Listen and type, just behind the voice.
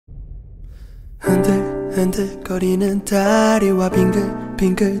흔들거리는 다리와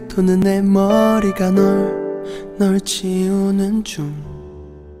빙글빙글 도는 내 머리가 널 지우는 중.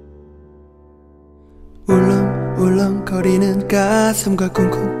 울렁울렁거리는 가슴과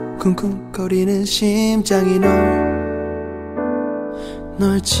쿵쿵쿵쿵거리는 심장이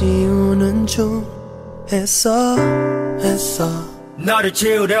널 지우는 중. 애써 너를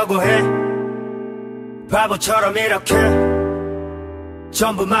지우려고 해. 바보처럼 이렇게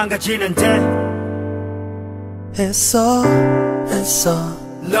전부 망가지는데. 애써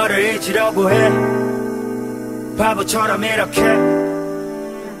너를 잊으려고 해. 바보처럼 이렇게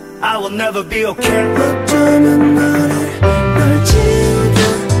I will never be okay. 어쩌면 널 지우다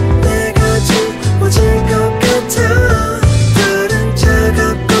내가 지워질 것 같아. 다른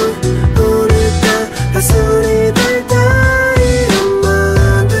차갑고 오늘따라 가슴이 달다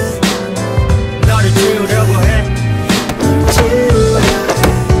이러면 돼. 너를 지우려고 해. 널 지우려 해.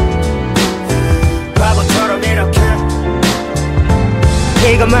 바보처럼 이렇게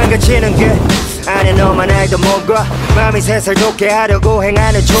이거 망가지는 게 아니 너만 알던 뭔가 마음이 새살 돋게 하려고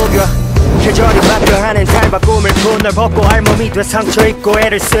행하는 조교. 계절이 바뀌어하는 닮아 꿈을 꾼 널 벗고 알몸이 돼 상처 입고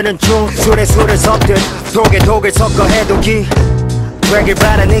애를 쓰는 중. 술에 술을 섞듯 독에 독을 섞어 해독이 되길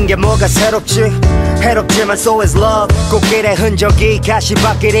바라는 게 뭐가 새롭지. 해롭지만 so is love. 꽃길의 흔적이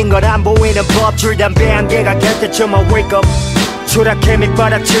가시밭길인 건 안 보이는 법. 줄 담배 한 개가 갤 때쯤 I wake up. 추락해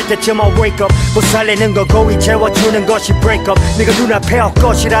밑바닥칠 때쯤 I wake up. 못 살리는 건 고이 채워주는 것이 break up. 네가 눈앞에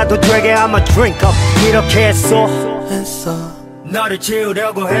헛것이라도 되게 I'ma drink up. 이렇게 했어 너를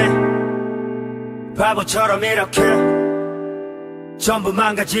지우려고 해. 바보처럼 이렇게 전부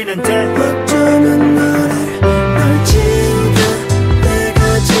망가지는데. 어쩌면 널 지우다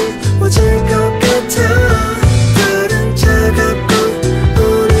내가 지워질 것 같아. 다른 차갑고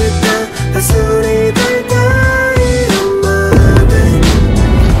오늘따라 가슴이 달다 이러면 돼.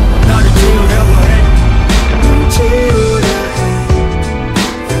 너를 지우려고 해. 널 지우려 해.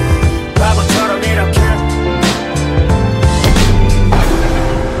 바보처럼 이렇게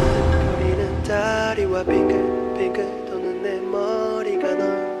거리는 다리와 빙글빙글 도는 내 머리가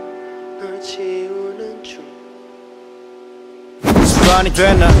널 지우는 중. 습관이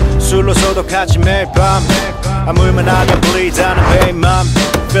됐나 술로 소독하지 매일 밤. 아물만 하면 불이 다는 배인맘.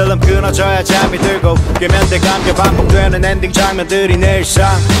 필름 끊어져야 잠이 들고 깨면 돼 감겨 반복되는 엔딩 장면들이 내 일상.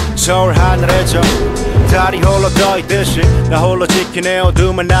 서울 하늘에서 달이 홀로 떠있듯이 나 홀로 지키네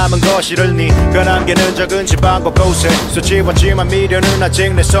어둠만 남은 거실을 네가 남기는 적은 지방 곳곳에 쏟지웠지만 미련은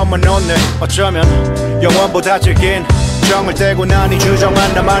아직 내 손만 놓네. 어쩌면 영원보다 질긴 정을 떼고 난 이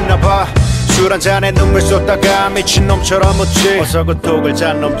주정만 남았나봐. 술 한잔에 눈물 쏟다가 미친놈처럼 웃지. 어서 그 독을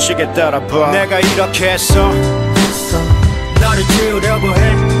잔 넘치게 따라봐. 내가 이렇게 했어 너를 지우려고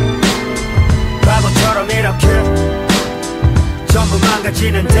해. 바보처럼 이렇게 전부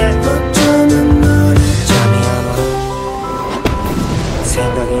망가지는데. 어쩌면 너를 잠이 안 와.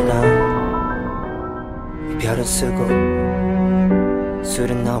 생각이 나. 별은 쓰고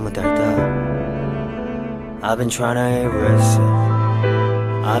술은 너무 달다. I've been trying to erase it.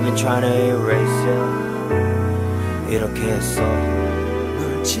 I've been trying to erase it. 이렇게 했어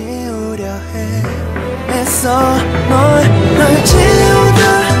널 지우려 해. 애써 널 지우다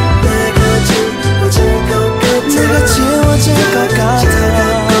내가 지워질 것 같아. 내가 지워질 것 같아.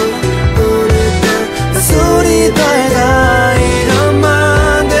 오늘따라 소리 달다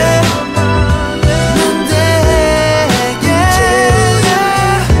이러면 돼.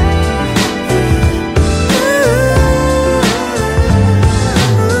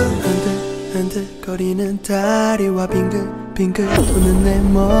 흔들거리는 다리와 빙글빙글 도는 내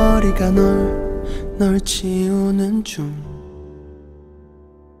머리가 널 지우는 중.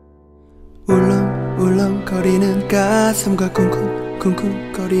 울렁울렁거리는 가슴과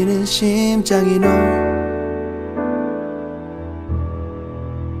쿵쿵쿵쿵거리는 심장이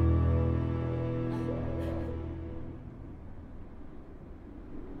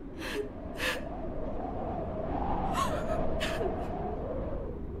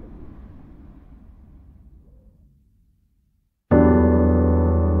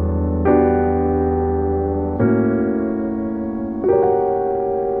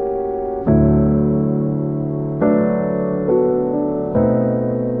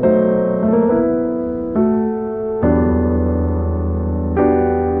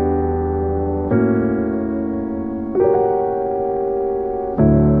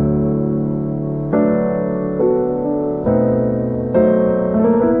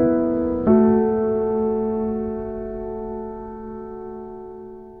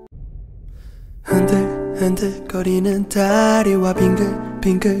흔들거리는 다리와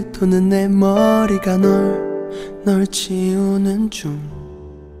빙글빙글 도는 내 머리가 널 지우는 중.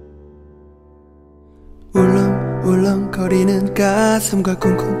 울렁거리는 가슴과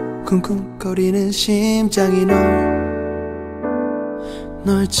쿵쿵쿵쿵거리는 심장이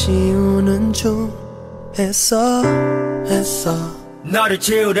널 지우는 중 했어 너를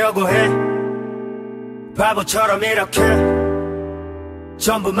지우려고 해 바보처럼 이렇게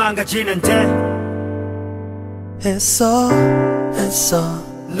전부 망가지는데 했어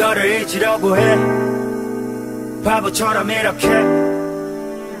너를 잊으려고 해 바보처럼 이렇게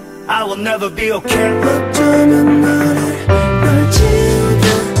I will never be okay 어쩌면 널 지우다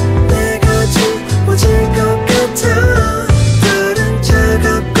내가 지워질 것 같아 다른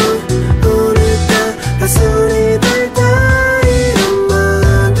차갑고 오늘따라 손이 달다 이러면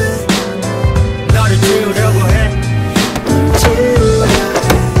안 돼 너를 지우려고 해 널 지우려 해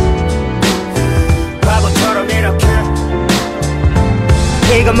바보처럼 이렇게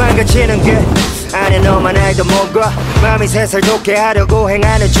이거 망가지는 게 안에 너만 알던 뭔가 마음이 새살 돋게 하려고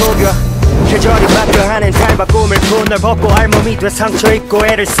행하는 조교 계절이 바뀌어 하는 달바 꿈을 꾼 널 벗고 알몸이 돼 상처 입고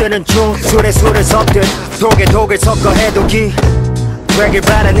애를 쓰는 중 술에 술을 섞듯 독에 독을 섞어 해독이 되길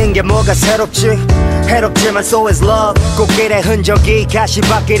바라는 게 뭐가 새롭지 해롭지만 so is love 꽃길의 흔적이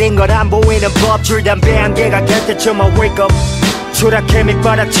가시밭길인 건 안 보이는 법 줄 담배 한 개가 될 때쯤 I wake up 추락해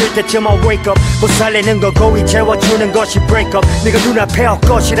밑바닥칠 때쯤 I wake up 못 살리는 건 고이 채워주는 것이 break up 네가 눈앞에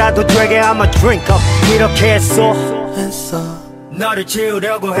헛것이라도 되게 I'ma drink up 이렇게 했어 너를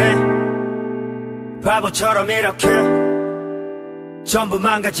지우려고 해 바보처럼 이렇게 전부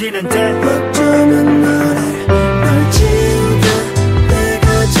망가지는데 어쩌면 널 지우다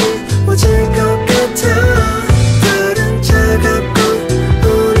내가 지워질 것 같아 다른 차갑고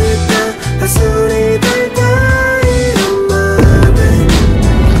오늘따라 손이 달다 이러면 안 돼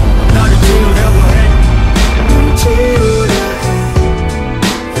너를 지우려고 해 널 지우려 해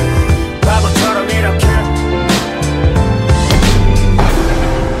바보처럼 이렇게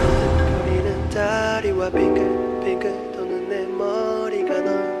거리는 다리와 빙글빙글 도는 내 머리가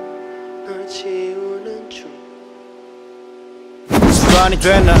널 지우는 중 습관이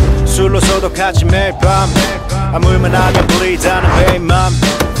됐나 술로 소독하지 매일 밤 아물만 하면 불리다는 배인맘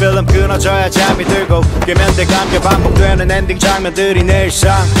필름 끊어져야 잠이 들고 깨면 돼 감겨 반복되는 엔딩 장면들이 내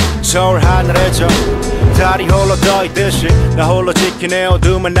일상 서울 하늘에 저 달이 홀로 떠있듯이 나 홀로 지키네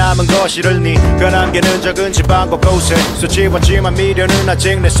어둠만 남은 거실을 네가 남기는 적은 지방 곳곳에 수치웠지만 미련은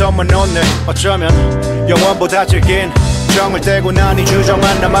아직 내 손만 놓네 어쩌면 영원보다 질긴 정을 떼고 난 이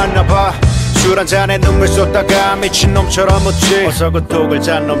주정만 남았나봐 술 한잔에 눈물 쏟다가 미친놈처럼 웃지 어서 그 독을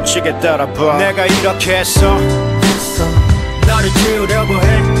잔 넘치게 따라봐 내가 이렇게 했어 너를 지우려고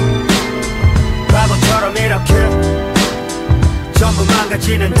해 바보처럼 이렇게 전부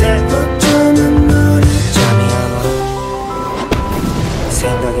망가지는데 어쩌면 너를 잠이 안 와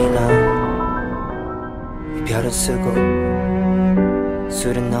생각이 나 별을 쓰고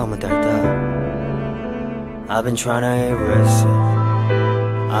술은 너무 달다 I've been trying to erase it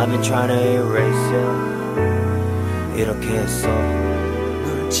I've been trying to erase it 이렇게 했어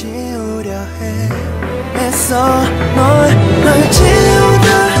널 지우려 했어 널 지우다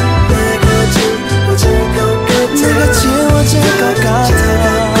내가 지워질 것 같아 내가 지워질 것 같아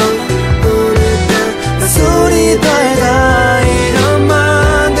오늘따라 소리 달다 이러면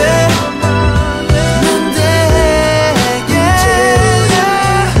안 돼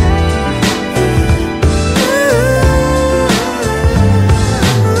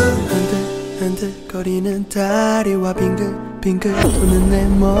흔들거리는 다리와 빙글빙글 도는 내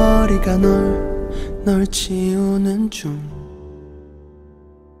머리가 널 지우는 중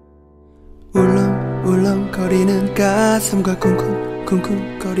울렁울렁거리는 가슴과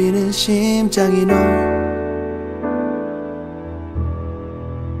쿵쿵쿵쿵거리는 심장이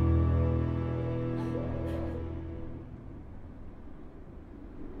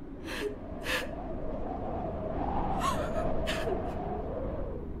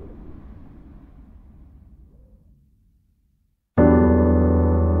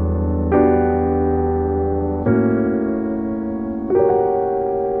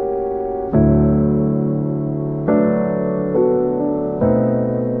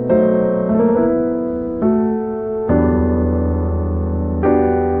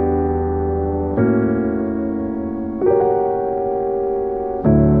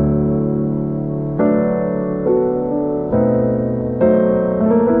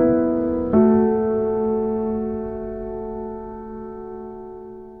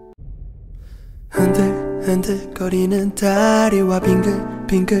흔들거리는 다리와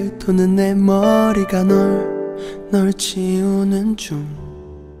빙글빙글 도는 내 머리가 널 지우는 중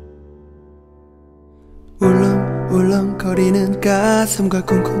울렁울렁거리는 가슴과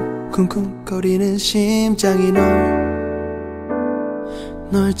쿵쿵쿵쿵거리는 심장이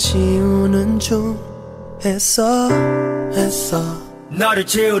널 지우는 중 했어 너를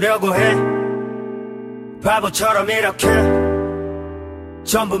지우려고 해 바보처럼 이렇게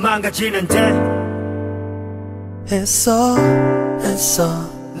전부 망가지는데 했어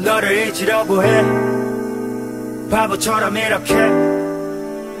너를 잊으려고 해 바보처럼 이렇게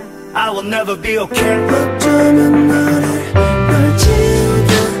I will never be okay 어쩌면 널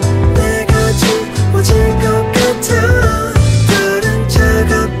지우다 내가 지워질 것 같아 다른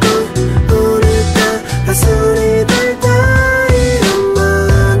차갑고 오늘따라 가슴이 달다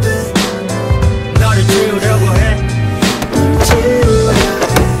이러면 돼 너를 지우려고 해 널 지우려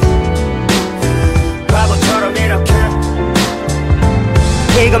바보처럼 이렇게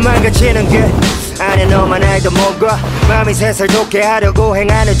이거 망가지는 게 안에 너만 알던 뭔가 마음이 새살 돋게 하려고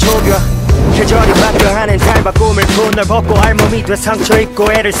행하는 조교 계절이 바뀌어 하는 달바 꿈을 꾼 널 벗고 알몸이 돼 상처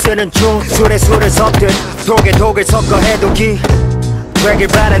입고 애를 쓰는 중 술에 술을 섞듯 독에 독을 섞어 해독이 되길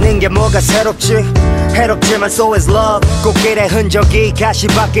바라는 게 뭐가 새롭지 해롭지만 so is love 꽃길의 흔적이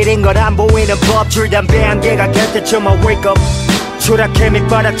가시밭길인 걸 안 보이는 법 줄 담배 한 개가 될 때쯤 I wake up 추락해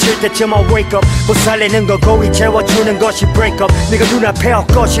밑바닥 칠 때쯤 I wake up 못 살리는 거 고이 채워주는 것이 break up 네가 눈앞에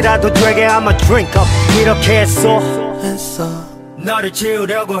헛것이라도 되게 I'ma drink up 이렇게 했어 너를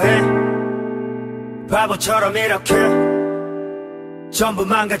지우려고 해 바보처럼 이렇게 전부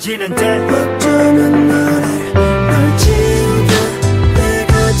망가지는데 어쩌면 널 지우다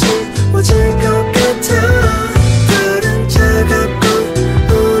내가 지워질 것 같아 다른 차갑고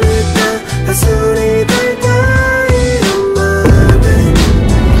오늘따라 가슴이 달다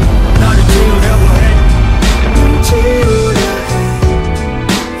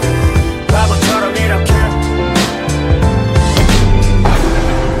바보처럼 이렇게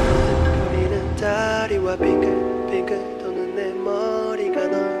우리는 다리와 빙글빙글 도는 내 머리가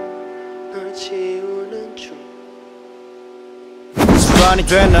널 지우는 중 습관이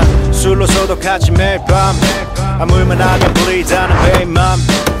됐나 술로 소독하지 매일 밤 아물만 하면 불이다는 배인맘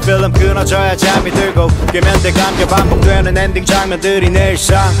필름 끊어져야 잠이 들고 깨면 돼 감겨 반복되는 엔딩 장면들이 내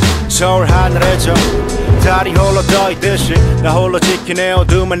일상 서울 하늘에서 달이 홀로 떠있듯이 나 홀로 지키네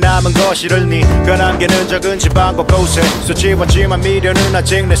어둠만 남은 거실을 네가 남기는 적은 집안 곳곳에 쏟지웠지만 미련은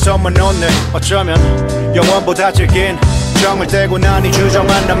아직 내 손만 놓네 어쩌면 영원보다 질긴 정을 떼고 난 이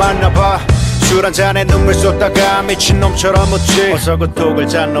주정만 남았나봐 술 한 잔에 눈물 쏟다가 미친놈처럼 웃지 어서 그 독을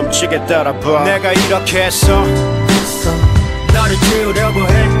잔 넘치게 따라봐 내가 이렇게 했어 너를 지우려고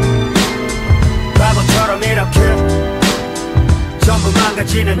해 바보처럼 이렇게 전부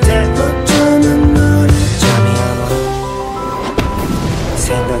망가지는데 어쩌면 너를 잠이 안 와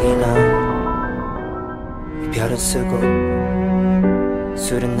생각이 나 이별은 쓰고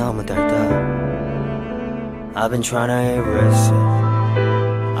술은 너무 달다 I've been trying to erase it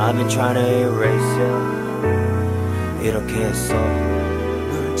I've been trying to erase it 이렇게 했어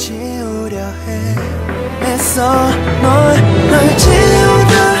널 지우려 했어 널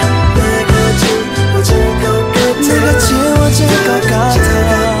지우다 내가 지워질 것 같아 내가 지워질 것 같아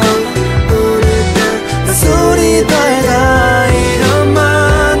오늘따라 소리 달다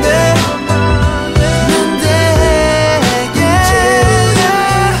이러면 돼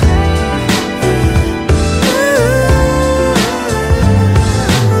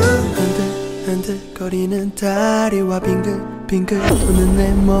흔들거리는 다리와 빙글빙글 도는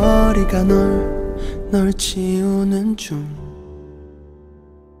내 머리가 널 지우는 중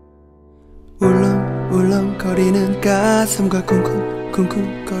울렁울렁거리는 가슴과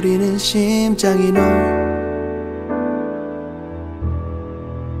쿵쿵쿵쿵거리는 심장이 널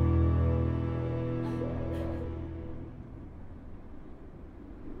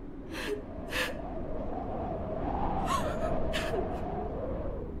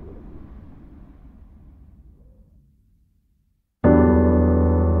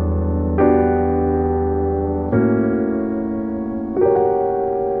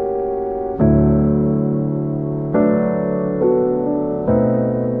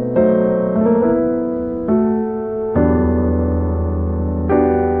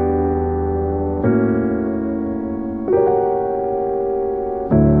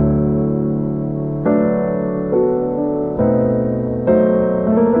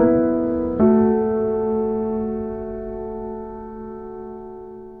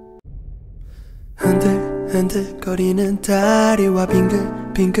흔들거리는 다리와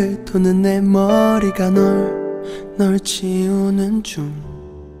빙글빙글 도는 내 머리가 널 지우는 중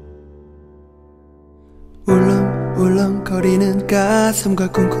울렁울렁거리는 가슴과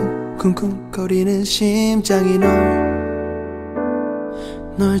쿵쿵쿵쿵거리는 심장이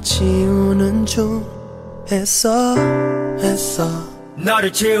널 지우는 중 했어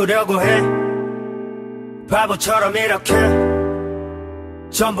너를 지우려고 해 바보처럼 이렇게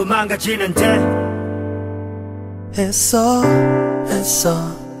전부 망가지는데 했어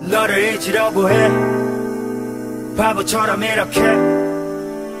너를 잊으려고 해 바보처럼 이렇게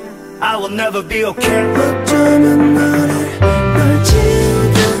I will never be okay 어쩌면 널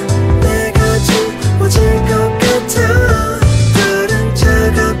지우다 내가 지워질 것 같아 다른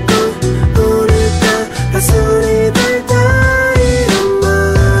차갑고 오늘따라 술이 달다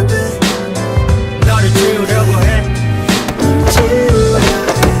이러면 안 돼 너를 지우려고 해 널 지우려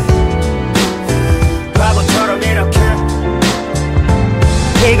바보처럼 이렇게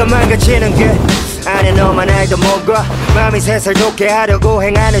이거 망가지는 게 안에 너만 알던 뭔가 마음이 새살 돋게 하려고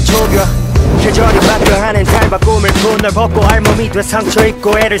행하는 조교 계절이 바뀌어 하는 닮아 꿈을 꾼 널 벗고 알몸이 돼 상처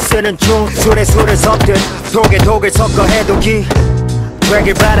입고 애를 쓰는 중 술에 술을 섞듯 독에 독을 섞어 해독이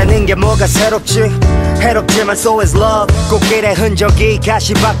되길 바라는 게 뭐가 새롭지 해롭지만 so is love 꽃길의 흔적이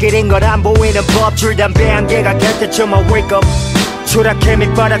가시밭길인 걸 안 보이는 법 줄 담배 한 개가 갤 때쯤 I wake up 추락해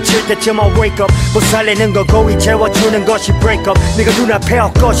밑바닥칠 때쯤 I wake up 못 살리는 거 고이 채워주는 것이 break up 네가 눈앞에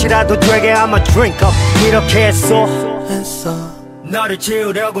헛것이라도 되게 I'ma drink up 이렇게 했어 너를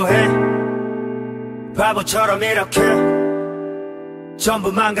지우려고 해 바보처럼 이렇게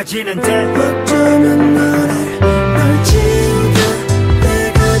전부 망가지는데 어쩌면 널 지우다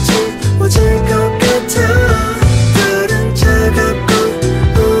내가 지워질 것 같아 다른 차갑고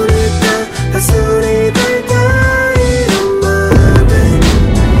오늘따라 술이 달다 이러면 안 돼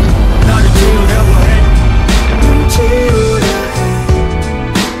너를 지우려고 해 널 지우려 해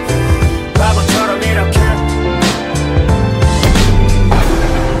바보처럼 이렇게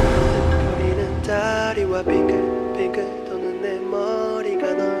우리는 다리와 빙글빙글 도는 내 머리가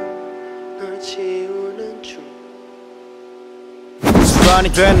널 지우는 중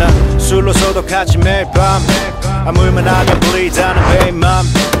습관이 됐나 술로 소독하지 매일 밤 아물만 하면 불이다는 배인맘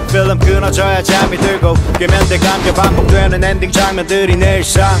필름 끊어져야 잠이 들고 깨면 돼 감겨 반복되는 엔딩 장면들이 내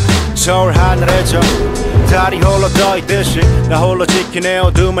일상 서울 하늘에 저 달이 홀로 떠있듯이 나 홀로 지키네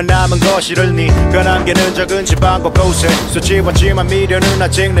어둠은 남은 거실을 네가 남기는 적은 지방 곳곳에 쏟지웠지만 미련은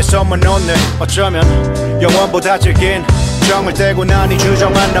아직 내 손만 놓네 어쩌면 영원보다 질긴 정을 떼고 난 이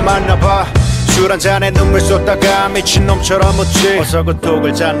주정만 남았나봐 술 한 잔에 눈물 쏟다가 미친놈처럼 웃지 어서 그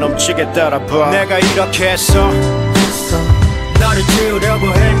독을 잔 넘치게 따라봐 내가 이렇게 했어 너를 지우려고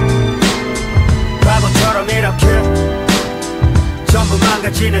해 바보처럼 이렇게 전부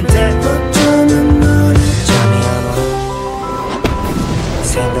망가지는데 어쩌면 너를 잠이 안 와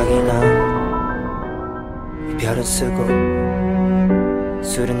생각이 나 이별은 쓰고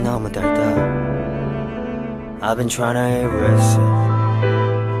술은 너무 달다 I've been trying to erase it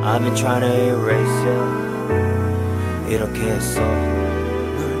I've been trying to erase it 이렇게 했어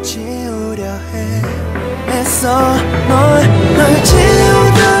널 지우려 해 했어 널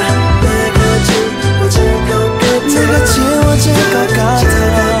지우다 내가 지워질 것 같아 내가 지워질 것 같아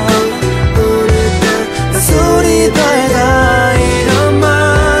오늘따라 소리 달다 이러면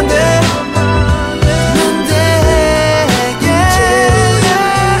안 돼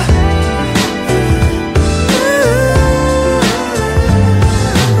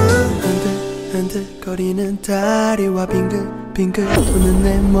안 돼 흔들거리는 다리와 빙글빙글 도는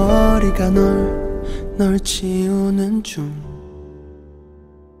내 머리가 널 지우는 중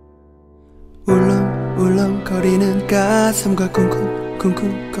울렁울렁거리는 가슴과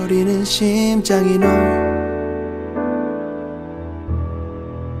쿵쿵쿵쿵거리는 심장이 널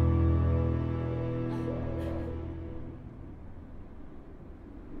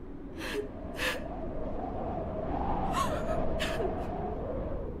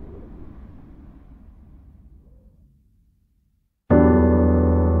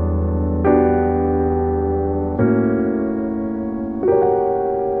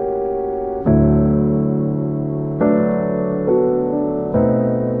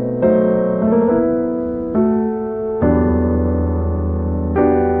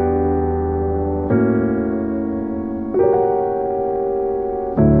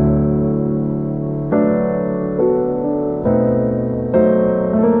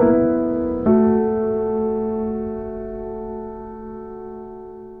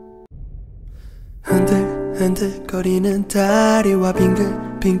흔들거리는 다리와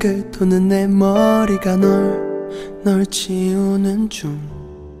빙글빙글 도는 내 머리가 널 지우는 중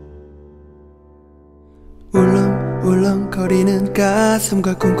울렁울렁거리는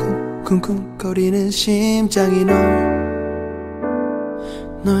가슴과 쿵쿵쿵쿵거리는 심장이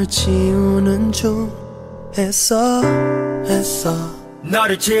널 지우는 중 했어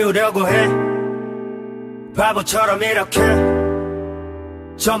너를 지우려고 해 바보처럼 이렇게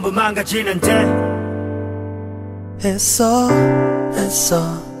전부 망가지는데 했어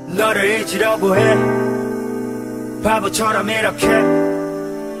너를 잊으려고 해 바보처럼 이렇게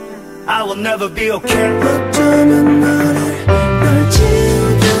I will never be okay. 어쩌면 널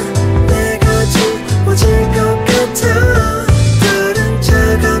지우면 내가 지워질 것 같아. 다른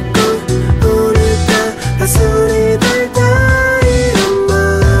차갑고 오늘따라 손이 달다.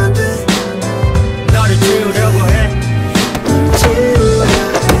 이러면 돼. 너를 지우려고 해. 널 지우려 해.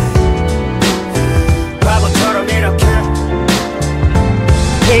 바보처럼 이렇게.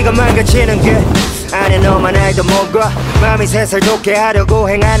 이거 망가지는 게 아니 너만 알던 뭔가 마음이 새살 돋게 하려고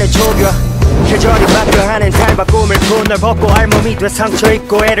행하는 조교. 계절이 바뀌어 하는 달바 꿈을 꾼 널 벗고 알몸이 돼 상처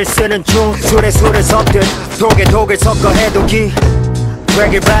입고 애를 쓰는 중. 술에 술을 섞듯 독에 독을 섞어 해독이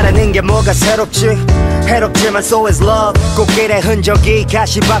되길 바라는 게 뭐가 새롭지. 해롭지만 so is love. 꽃길의 흔적이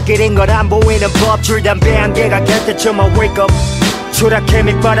가시밭길인 건 안 보이는 법. 줄 담배 한 개가 될 때쯤 I wake up. 추락해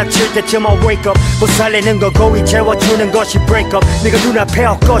밑바닥칠 때쯤 I wake up. 못 살리는 건 고이 채워주는 것이 break up. 네가 눈앞에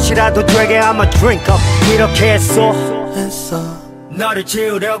헛것이라도 되게 I'ma drink up. 이렇게 했어 너를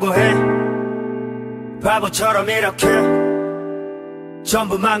지우려고 해. 바보처럼 이렇게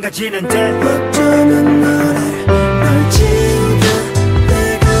전부 망가지는데. 어쩌면 널 지우면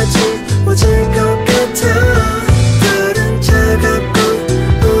내가 지워질 것 같아. 다른 차갑고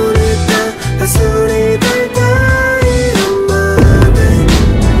오늘따라 손이 달다. 이러면 돼.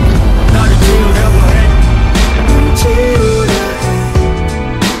 너를 지우려고 해. 널 지우려 해.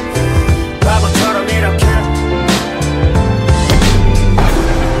 바보처럼 이렇게.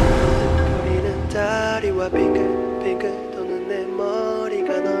 우리는 다리와 빙글빙글 도는 내 머리가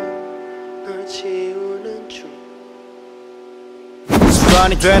널 지우는 중.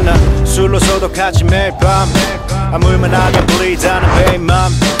 습관이 됐나 술로 소독하지 매일 밤 아물만 하면 bleed하는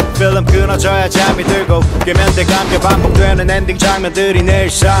베인맘. 필름 끊어져야 잠이 들고 깨면 돼 감겨 반복되는 엔딩 장면들이 내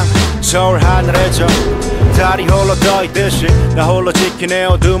일상. 서울 하늘에 저 달이 홀로 떠있듯이 나 홀로 지키네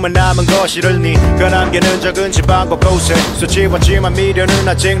어둠만 남은 거실을 네가 남기는 적은 지방 곳곳에 수치웠지만 미련은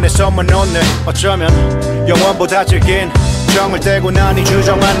아직 내 손만 놓네. 어쩌면 영원보다 질긴 정을 떼고 난 이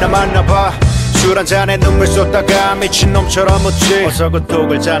주정만 남았나봐. 술 한 잔에 눈물 쏟다가 미친놈처럼 웃지. 어서 그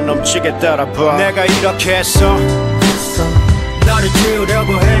독을 잔 넘치게 따라봐. 내가 이렇게 했어 너를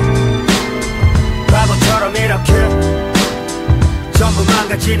지우려고 해. 바보처럼 이렇게 전부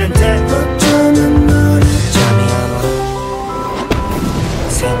망가지는데. 어쩌면 너를 잠이 안 와.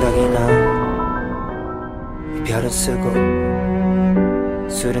 생각이 나. 별은 쓰고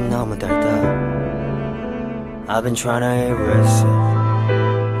술은 너무 달다. I've been trying to erase it.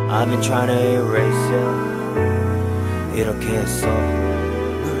 I've been trying to erase it. 이렇게 했어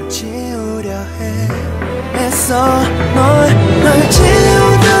널 지우려 해. 했어 널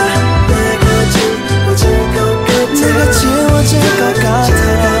지우다. 내가 지워질 것 같아. 내가 지워질 것 같아.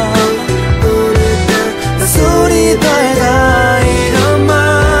 오늘따라 소리 달다. 이러면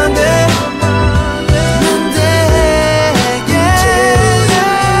안 돼. 안 돼.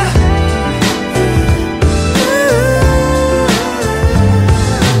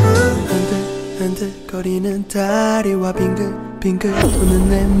 흔들거리는 다리와 빙글빙글 도는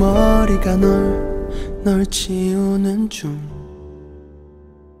내 머리가 널 지우는 중.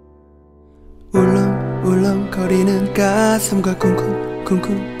 울렁울렁거리는 가슴과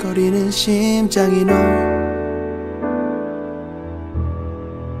쿵쿵쿵쿵거리는 심장이 널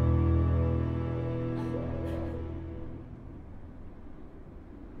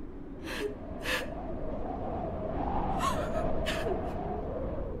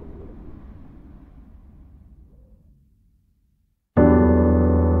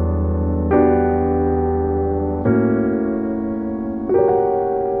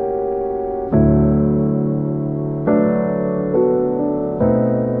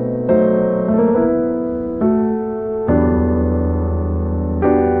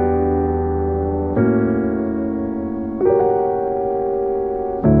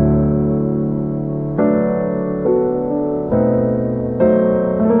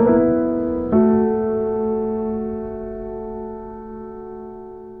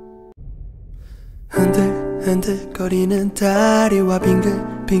흔들거리는 다리와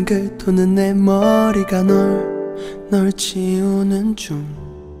빙글빙글 도는 내 머리가 널 지우는 중.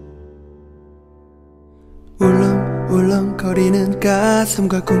 울렁울렁거리는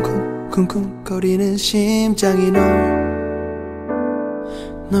가슴과 쿵쿵쿵쿵거리는 심장이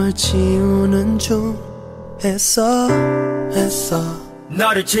널 지우는 중. 했어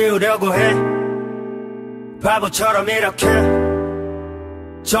너를 지우려고 해. 바보처럼 이렇게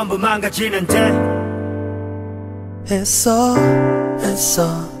전부 망가지는데. 했어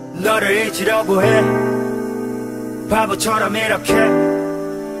너를 잊으려고 해. 바보처럼 이렇게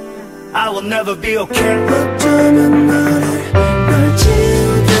I will never be okay. 어쩌면 널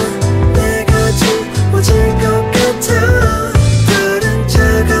지우다. 내가 지워질 것 같아. 다른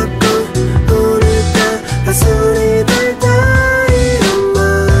차갑고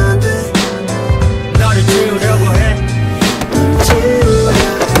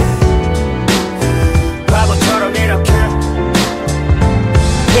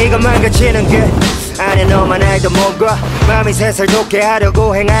네가 망가지는 게 안에 너만 알던 몸과 마음이 세살 돋게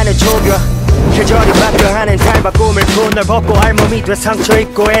하려고 행하는 조교 계절이 바뀌어 하는 달바 꿈을 꾼 널 벗고 알몸이 돼 상처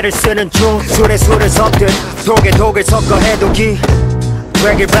입고 애를 쓰는 중 술에 술을 섞듯 독에 독을 섞어 해독이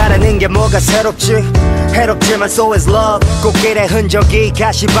되길 바라는 게 뭐가 새롭지 해롭지만 so is love 꽃길의 흔적이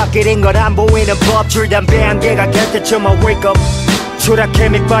가시밭길인 걸 안 보이는 법 줄 담배 한 개가 갤 때쯤 I wake up 추락해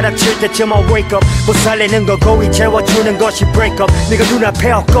밑바닥 칠 때쯤 I wake up 못 살리는 거 고이 채워주는 것이 break up 네가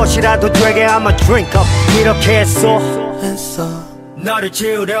눈앞에 헛것이라도 되게 I'ma drink up 이렇게 했어 너를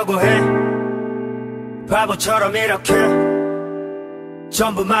지우려고 해 바보처럼 이렇게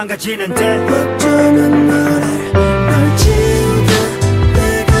전부 망가지는데 어쩌면 널 지우다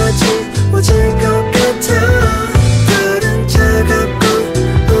내가 지워질 것 같아 다른 차갑고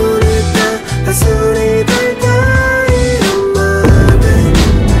오늘따라 가슴이 달다 이런 맘에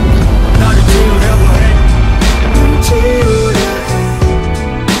너를 지우려고 해 널 지우려 해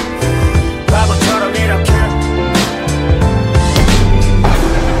바보처럼 이렇게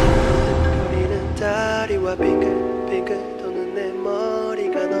우리는 다리와 빙글빙글 도는 내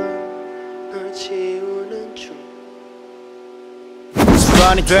머리가 널 지우는 중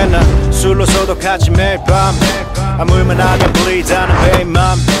습관이 됐나 술로 소독하지 매일 밤 아물만 하면 불리다는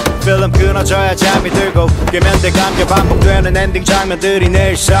배인맘 필름 끊어져야 잠이 들고 깨면 돼 감겨 반복되는 엔딩 장면들이 내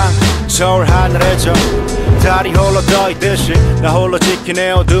일상 서울 하늘에서 달이 홀로 떠있듯이 나 홀로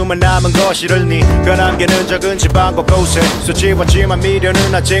지키네 어둠만 남은 거실을 네가 남기는 적은 집안 곳곳에 쏟지웠지만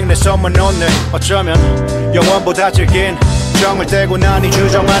미련은 아직 내 손만 놓네 어쩌면 영원보다 질긴 정을 떼고 난 이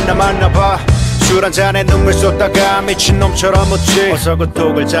주정만 남았나봐 술 한 잔에 눈물 쏟다가 미친놈처럼 웃지 어서 그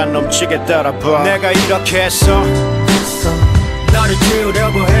독을 잔 넘치게 따라봐 내가 이렇게 했어 너를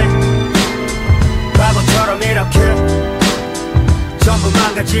지우려고 해 바보처럼 이렇게 전부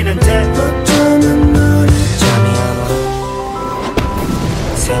망가지는데 어쩌면 너를 잠이 안 와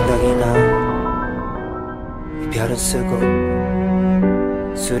생각이 나 이별은 쓰고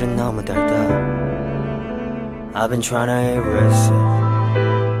술은 너무 달다 I've been trying to erase it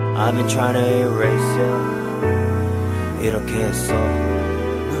I've been trying to erase it 이렇게 했어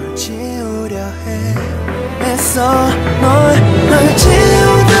널 지우려 해 했어 널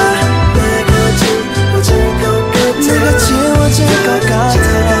지우다 내가 지워질 것 같아 내가 지워질 것 같아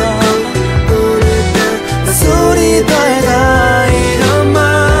오늘따라 소리 달다 이런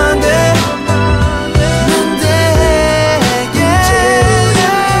맘에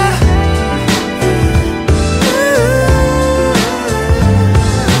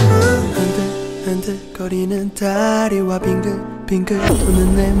흔들거리는 다리와 빙글빙글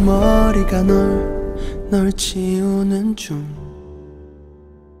도는 내 머리가 널 지우는 중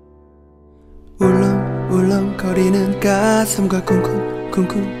울렁울렁거리는 가슴과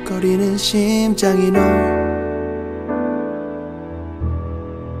쿵쿵쿵쿵거리는 심장이 널